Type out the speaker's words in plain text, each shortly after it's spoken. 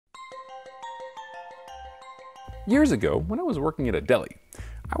Years ago, when I was working at a deli,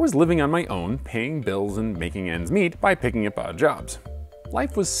 I was living on my own, paying bills and making ends meet by picking up odd jobs.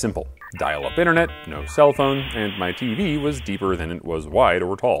 Life was simple. Dial-up internet, no cell phone, and my TV was deeper than it was wide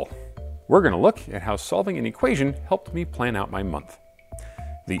or tall. We're going to look at how solving an equation helped me plan out my month.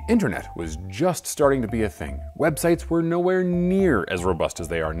 The internet was just starting to be a thing. Websites were nowhere near as robust as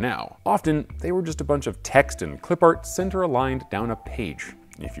they are now. Often, they were just a bunch of text and clip art center-aligned down a page.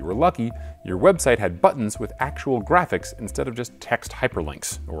 If you were lucky, your website had buttons with actual graphics instead of just text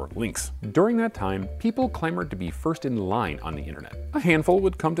hyperlinks, or links. During that time, people clamored to be first in line on the internet. A handful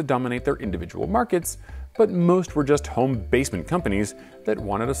would come to dominate their individual markets, but most were just home basement companies that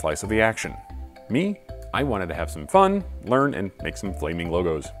wanted a slice of the action. Me? I wanted to have some fun, learn, and make some flaming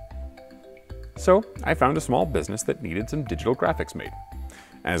logos. So I found a small business that needed some digital graphics made.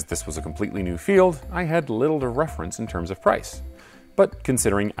 As this was a completely new field, I had little to reference in terms of price. But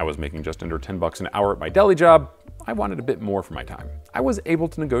considering I was making just under $10 an hour at my deli job, I wanted a bit more for my time. I was able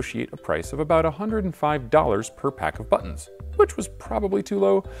to negotiate a price of about $105 per pack of buttons, which was probably too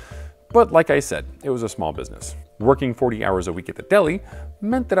low, but like I said, it was a small business. Working 40 hours a week at the deli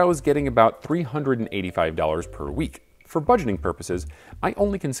meant that I was getting about $385 per week. For budgeting purposes, I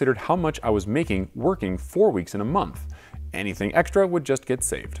only considered how much I was making working 4 weeks in a month. Anything extra would just get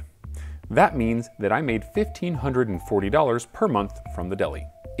saved. That means that I made $1,540 per month from the deli.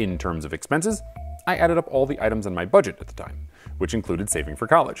 In terms of expenses, I added up all the items on my budget at the time, which included saving for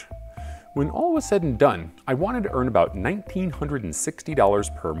college. When all was said and done, I wanted to earn about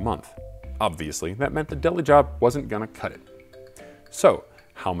 $1,960 per month. Obviously, that meant the deli job wasn't gonna cut it. So,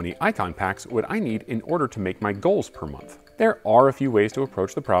 how many icon packs would I need in order to make my goals per month? There are a few ways to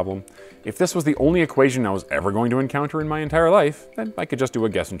approach the problem. If this was the only equation I was ever going to encounter in my entire life, then I could just do a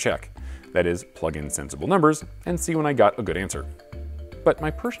guess and check. That is, plug in sensible numbers and see when I got a good answer. But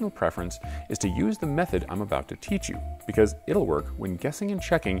my personal preference is to use the method I'm about to teach you, because it'll work when guessing and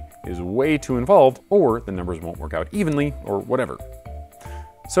checking is way too involved, or the numbers won't work out evenly, or whatever.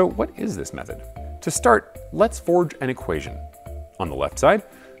 So what is this method? To start, let's forge an equation. On the left side,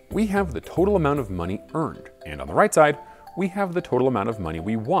 we have the total amount of money earned, and on the right side, we have the total amount of money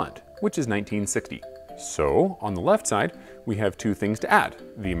we want, which is $1,960. So, on the left side, we have two things to add: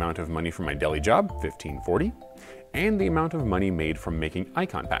 the amount of money from my deli job, $1,540, and the amount of money made from making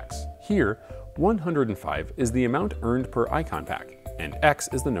icon packs. Here, 105 is the amount earned per icon pack, and X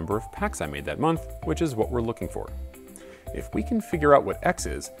is the number of packs I made that month, which is what we're looking for. If we can figure out what X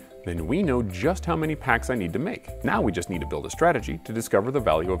is, then we know just how many packs I need to make. Now we just need to build a strategy to discover the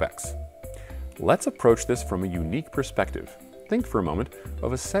value of X. Let's approach this from a unique perspective. Think for a moment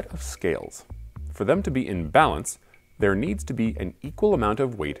of a set of scales. For them to be in balance, there needs to be an equal amount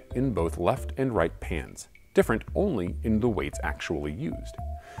of weight in both left and right pans, different only in the weights actually used.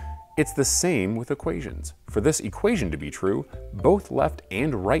 It's the same with equations. For this equation to be true, both left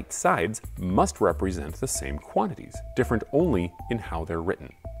and right sides must represent the same quantities, different only in how they're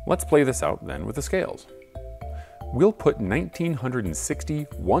written. Let's play this out then with the scales. We'll put 1,960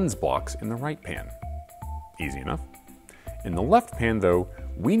 ones blocks in the right pan. Easy enough. In the left pan, though,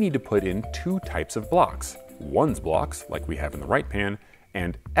 we need to put in two types of blocks: ones blocks, like we have in the right pan,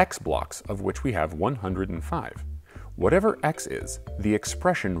 and X blocks, of which we have 105. Whatever X is, the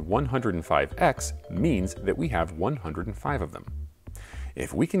expression 105X means that we have 105 of them.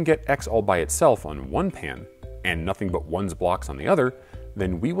 If we can get X all by itself on one pan, and nothing but ones blocks on the other,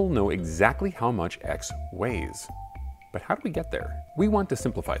 then we will know exactly how much X weighs. But how do we get there? We want to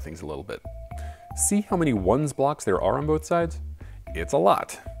simplify things a little bit. See how many ones blocks there are on both sides? It's a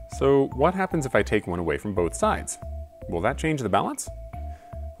lot. So what happens if I take one away from both sides? Will that change the balance?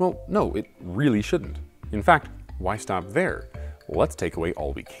 Well, no, it really shouldn't. In fact, why stop there? Let's take away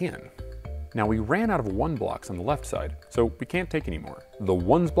all we can. Now we ran out of one blocks on the left side, so we can't take any more. The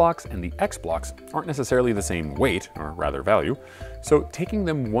ones blocks and the X blocks aren't necessarily the same weight, or rather value, so taking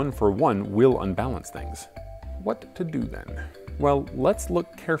them one for one will unbalance things. What to do then? Well, let's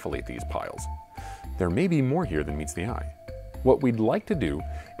look carefully at these piles. There may be more here than meets the eye. What we'd like to do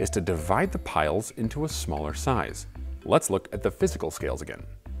is to divide the piles into a smaller size. Let's look at the physical scales again.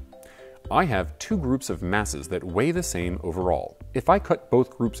 I have two groups of masses that weigh the same overall. If I cut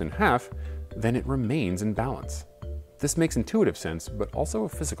both groups in half, then it remains in balance. This makes intuitive sense, but also a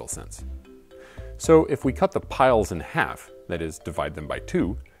physical sense. So if we cut the piles in half, that is, divide them by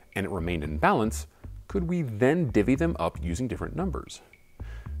 2, and it remained in balance, could we then divvy them up using different numbers?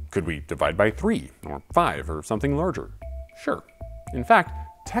 Could we divide by 3, or 5, or something larger? Sure. In fact,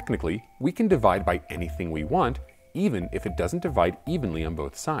 technically, we can divide by anything we want, even if it doesn't divide evenly on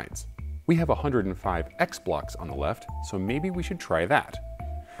both sides. We have 105 X blocks on the left, so maybe we should try that.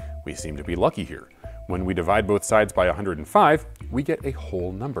 We seem to be lucky here. When we divide both sides by 105, we get a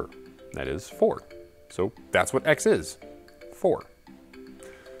whole number. That is 4. So that's what x is, 4.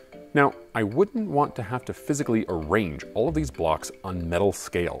 Now, I wouldn't want to have to physically arrange all of these blocks on metal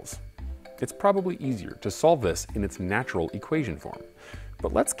scales. It's probably easier to solve this in its natural equation form.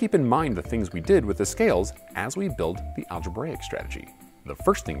 But let's keep in mind the things we did with the scales as we build the algebraic strategy. The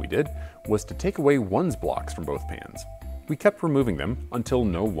first thing we did was to take away ones blocks from both pans. We kept removing them until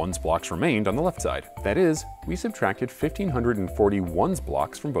no ones blocks remained on the left side. That is, we subtracted 1,540 ones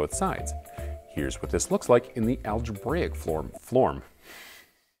blocks from both sides. Here's what this looks like in the algebraic form.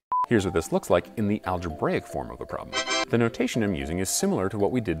 Here's what this looks like in the algebraic form of the problem. The notation I'm using is similar to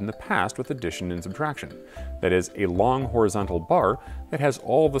what we did in the past with addition and subtraction. That is, a long horizontal bar that has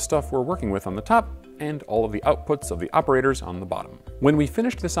all the stuff we're working with on the top and all of the outputs of the operators on the bottom. When we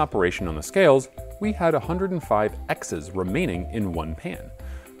finished this operation on the scales, we had 105 x's remaining in one pan.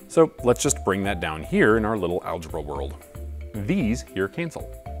 So let's just bring that down here in our little algebra world. These here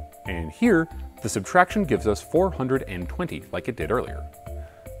cancel. And here, the subtraction gives us 420 like it did earlier.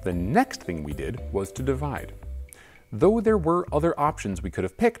 The next thing we did was to divide. Though there were other options we could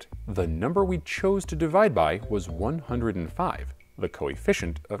have picked, the number we chose to divide by was 105, the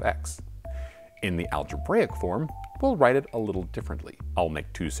coefficient of x. In the algebraic form, we'll write it a little differently. I'll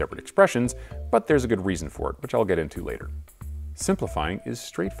make two separate expressions, but there's a good reason for it, which I'll get into later. Simplifying is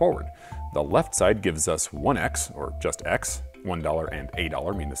straightforward. The left side gives us 1x, or just x, $1 and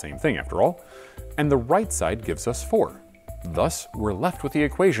 $1 mean the same thing after all, and the right side gives us 4. Thus, we're left with the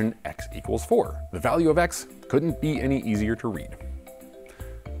equation x equals 4. The value of x couldn't be any easier to read.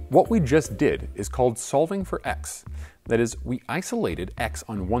 What we just did is called solving for x. That is, we isolated x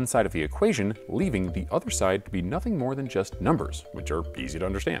on one side of the equation, leaving the other side to be nothing more than just numbers, which are easy to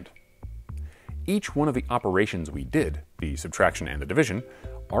understand. Each one of the operations we did, the subtraction and the division,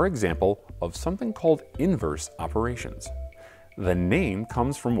 are example of something called inverse operations. The name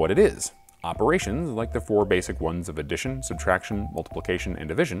comes from what it is. Operations, like the 4 basic ones of addition, subtraction, multiplication, and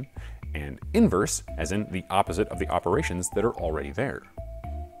division, and inverse, as in the opposite of the operations that are already there.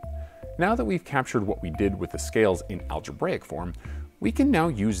 Now that we've captured what we did with the scales in algebraic form, we can now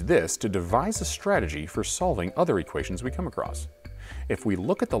use this to devise a strategy for solving other equations we come across. If we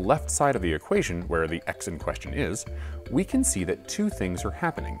look at the left side of the equation, where the x in question is, we can see that two things are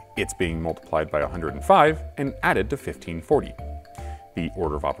happening. It's being multiplied by 105 and added to 1540. The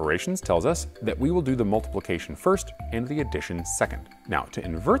order of operations tells us that we will do the multiplication first and the addition second. Now, to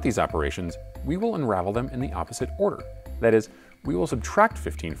invert these operations, we will unravel them in the opposite order. That is, we will subtract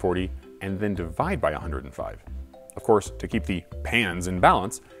 1540 and then divide by 105. Of course, to keep the pans in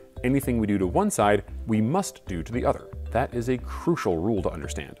balance, anything we do to one side, we must do to the other. That is a crucial rule to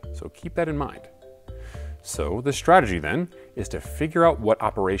understand, so keep that in mind. So the strategy then is to figure out what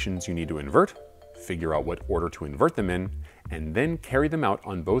operations you need to invert, figure out what order to invert them in, and then carry them out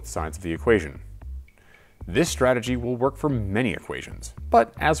on both sides of the equation. This strategy will work for many equations,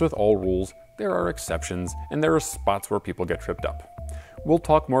 but as with all rules, there are exceptions and there are spots where people get tripped up. We'll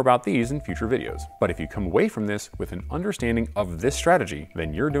talk more about these in future videos, but if you come away from this with an understanding of this strategy,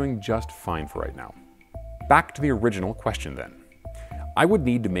 then you're doing just fine for right now. Back to the original question then. I would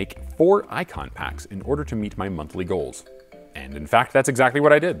need to make 4 icon packs in order to meet my monthly goals. And in fact, that's exactly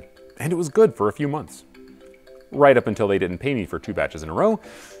what I did. And it was good for a few months. Right up until they didn't pay me for 2 batches in a row,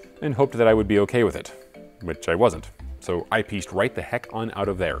 and hoped that I would be okay with it, which I wasn't. So I pieced right the heck on out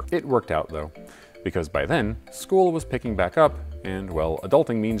of there. It worked out though, because by then, school was picking back up, and well,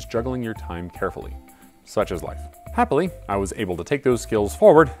 adulting means juggling your time carefully. Such is life. Happily, I was able to take those skills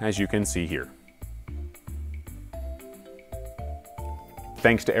forward, as you can see here.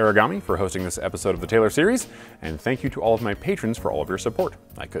 Thanks to Origami for hosting this episode of the Taylor series, and thank you to all of my patrons for all of your support.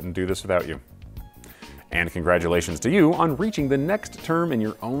 I couldn't do this without you. And congratulations to you on reaching the next term in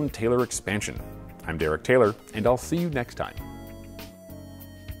your own Taylor expansion. I'm Derrick Taylor, and I'll see you next time.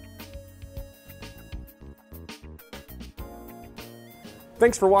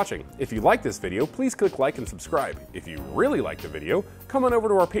 Thanks for watching. If you like this video, please click like and subscribe. If you really like the video, come on over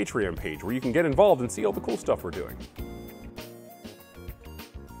to our Patreon page where you can get involved and see all the cool stuff we're doing.